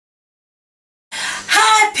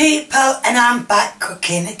people, and I'm back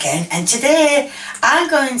cooking again, and today I'm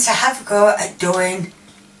going to have a go at doing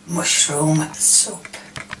mushroom soup.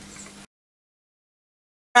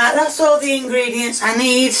 Right, that's all the ingredients I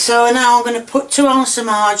need, so now I'm going to put 2 ounces of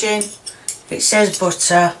margarine. It says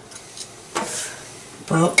butter,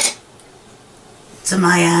 but to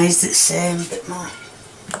my eyes it's a bit more.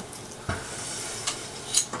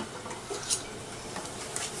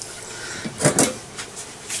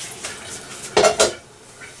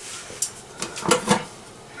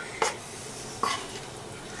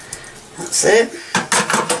 That's it.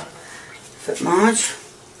 Put Marge.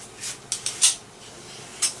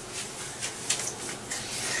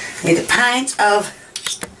 Need a pint of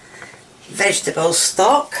vegetable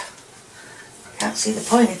stock. Can't see the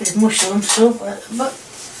point if it's mushroom soup, but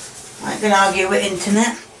I can argue with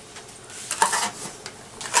internet.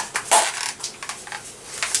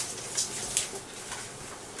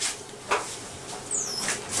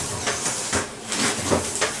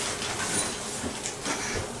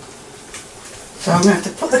 So I'm going to have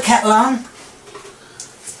to put the kettle on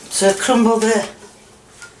to crumble the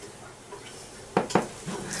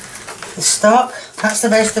stock. That's the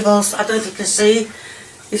vegetables. I don't know if you can see.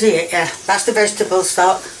 You see it? Yeah, that's the vegetable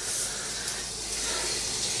stock.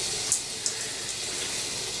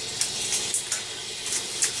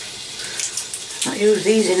 Not used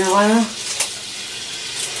these in a while.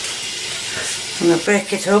 I'm going to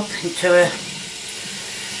break it up into a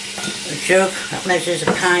jug that measures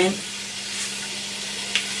a pint.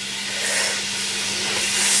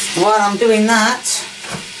 And while I'm doing that,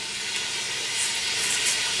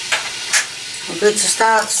 I'm going to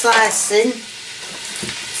start slicing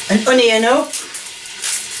an onion up,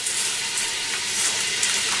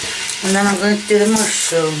 and then I'm going to do the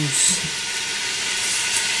mushrooms.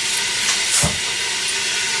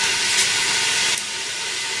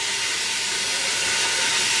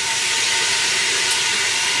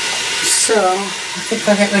 So I think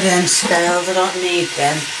I'll get rid of them scales, I don't need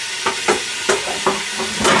them.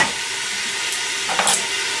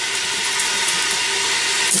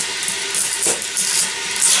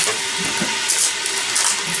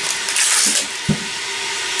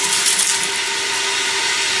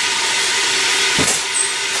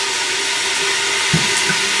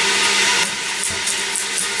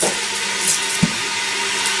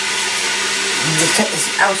 Take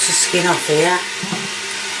this outer skin off here.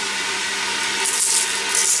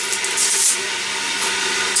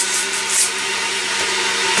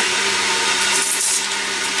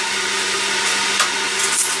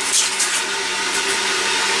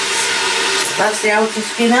 That's the outer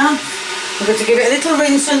skin off. I'm going to give it a little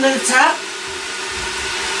rinse under the tap.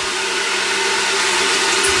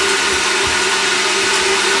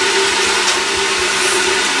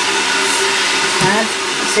 And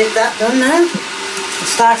that's it, that done now.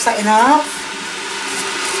 Slice that in half.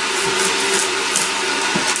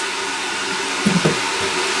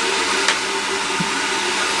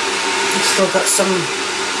 Still got some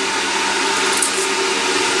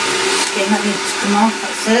skin that needs to come off,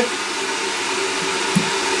 that's it.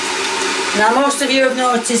 Now most of you have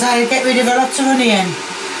noticed I get rid of a lot of onion.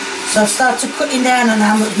 So I've started cutting down on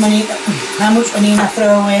how much onion I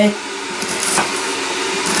throw away.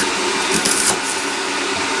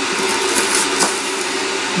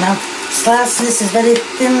 Now slice this as very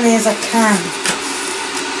thinly as I can.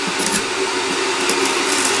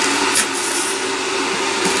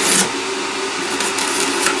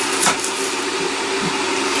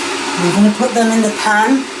 I'm going to put them in the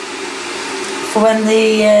pan for when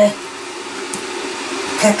the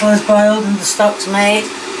kettle is boiled and the stock's made.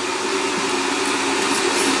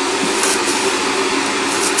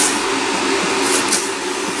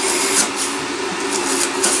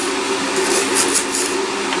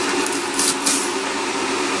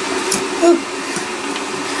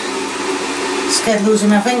 Scared losing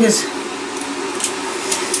my fingers.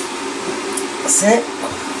 That's it.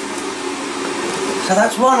 So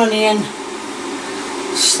that's one onion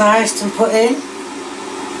sliced and put in.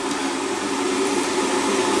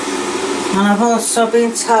 And I've also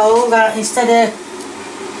been told that instead of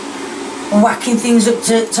whacking things up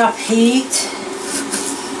to top heat,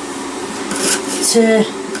 to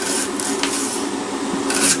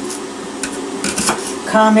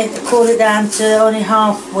cool it down to only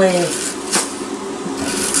halfway.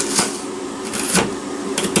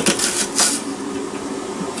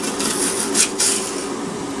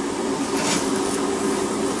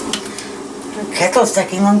 Kettle's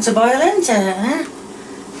taking long to boil, isn't it? Eh?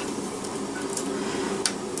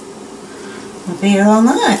 I'll be here all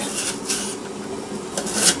night.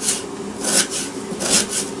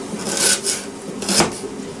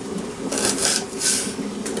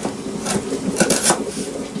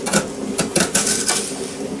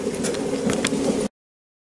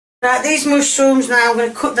 Right, these mushrooms now, I'm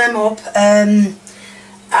going to cut them up.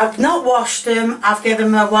 I've not washed them, I've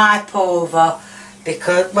given them a wipe over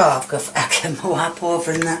because, well, I give them a wipe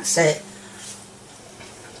over and that's it.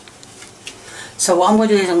 So what I'm going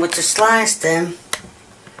to do is I'm going to slice them,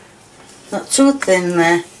 not too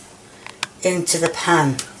thinly, into the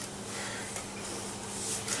pan. I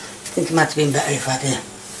think it might have been better if I did.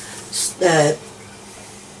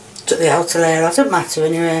 Took the outer layer off, doesn't matter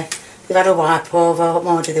anyway. They've had a wipe over, what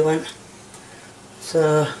more do they want?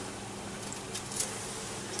 So,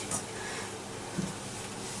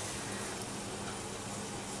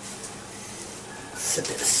 it's a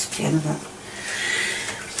bit of skin, but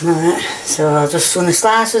right, so I'll just want to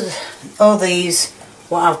slice all these.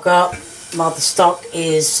 What I've got while the stock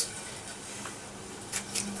is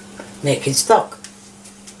making stock.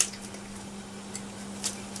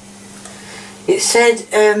 It said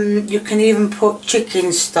you can even put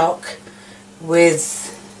chicken stock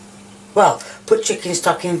with, well, put chicken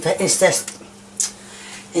stock in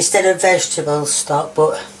instead of vegetable stock,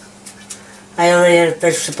 but I already had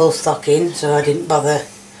vegetable stock in, so I didn't bother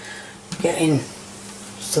getting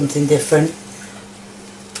something different.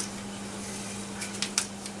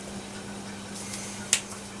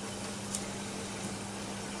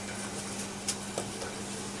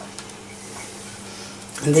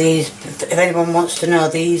 And these, if anyone wants to know,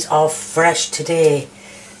 these are fresh today,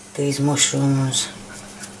 these mushrooms.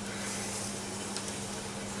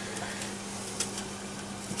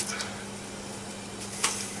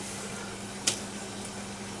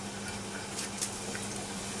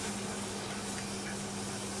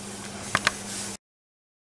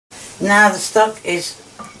 Now the stock is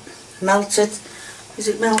melted. Is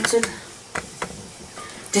it melted?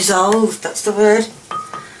 Dissolved, that's the word.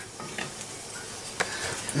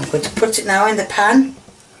 I'm going to put it now in the pan.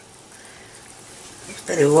 It's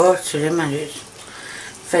very watery, man, it's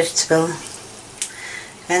vegetable.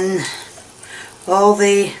 And all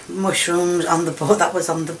the mushrooms on the board, that was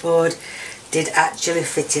on the board, did actually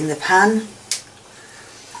fit in the pan.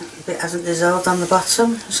 A bit hasn't dissolved on the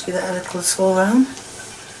bottom, just give it a little swirl round.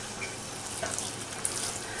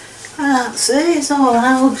 Ah, see, it's all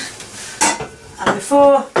out. And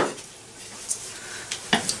before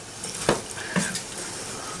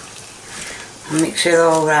mix it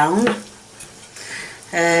all round,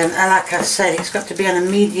 and like I said, it's got to be on a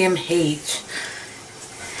medium heat,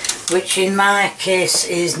 which in my case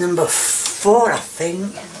is number 4, I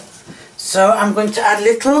think. So I'm going to add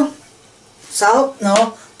little salt,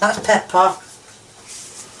 no, that's pepper,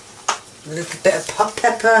 a little bit of hot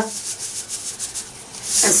pepper and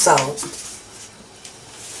salt.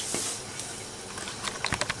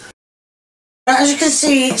 As you can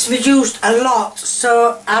see, it's reduced a lot,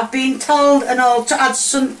 so I've been told and all to add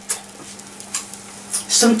some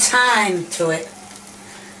time to it.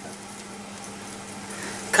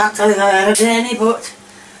 Can't tell you that I added any, but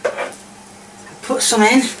I put some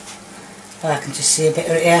in. Well, I can just see a bit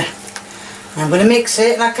of it here. I'm going to mix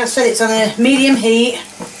it. Like I said, it's on a medium heat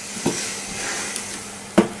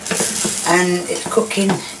and it's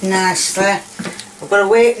cooking nicely. I've got to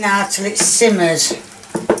wait now till it simmers,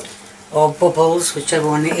 or bubbles, whichever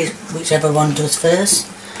one it is, whichever one does first.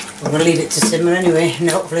 I'm going to leave it to simmer anyway, and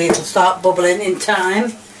hopefully it'll start bubbling in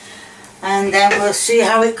time, and then we'll see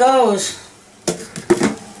how it goes.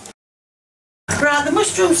 Right, the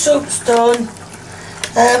mushroom soup's done.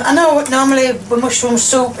 I know normally with mushroom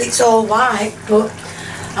soup it's all white, but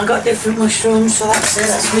I've got different mushrooms, so that's it,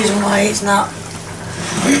 that's the reason why it's not.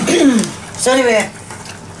 So anyway,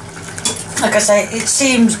 like I say, it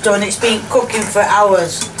seems done. It's been cooking for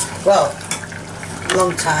hours. Well, a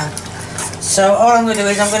long time. So all I'm going to do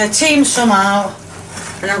is I'm going to team some out,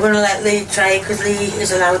 and I'm going to let Lee try it because Lee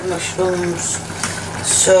is allowed mushrooms.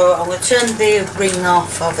 So I'm going to turn the ring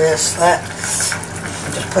off, obviously.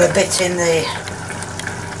 I'll just put a bit in the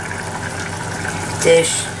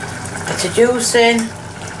dish, bit of juice in,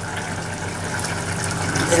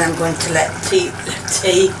 and then I'm going to let Lee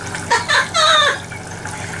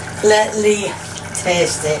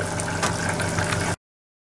taste it.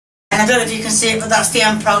 I don't know if you can see it, but that's the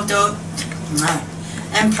end product.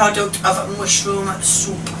 End product of mushroom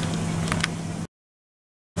soup.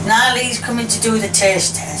 Now Lee's coming to do the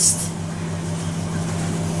taste test.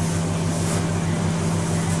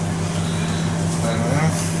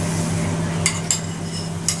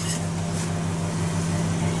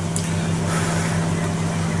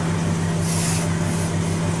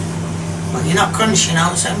 Well, you're not crunchy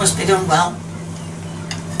now, so it must be done well.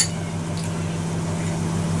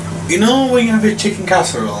 You know when you have a chicken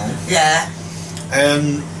casserole? Yeah.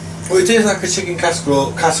 Well, it tastes like a chicken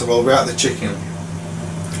casserole without the chicken.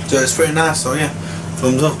 So it's pretty nice, so yeah,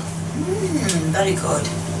 thumbs up. very good.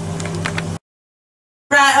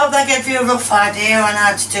 Right, I hope that gave you a rough idea on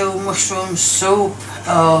how to do mushroom soup,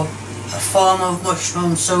 or a form of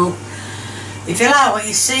mushroom soup. If you like what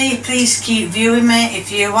you see, please keep viewing me.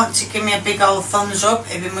 If you want to give me a big old thumbs up,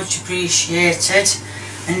 it'd be much appreciated.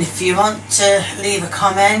 And if you want to leave a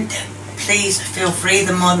comment, please feel free,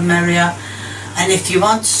 the more the merrier. And if you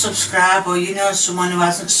want to subscribe, or you know someone who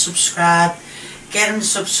hasn't subscribed, get them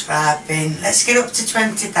subscribing. Let's get up to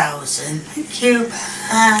 20,000. Thank you,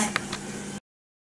 bye.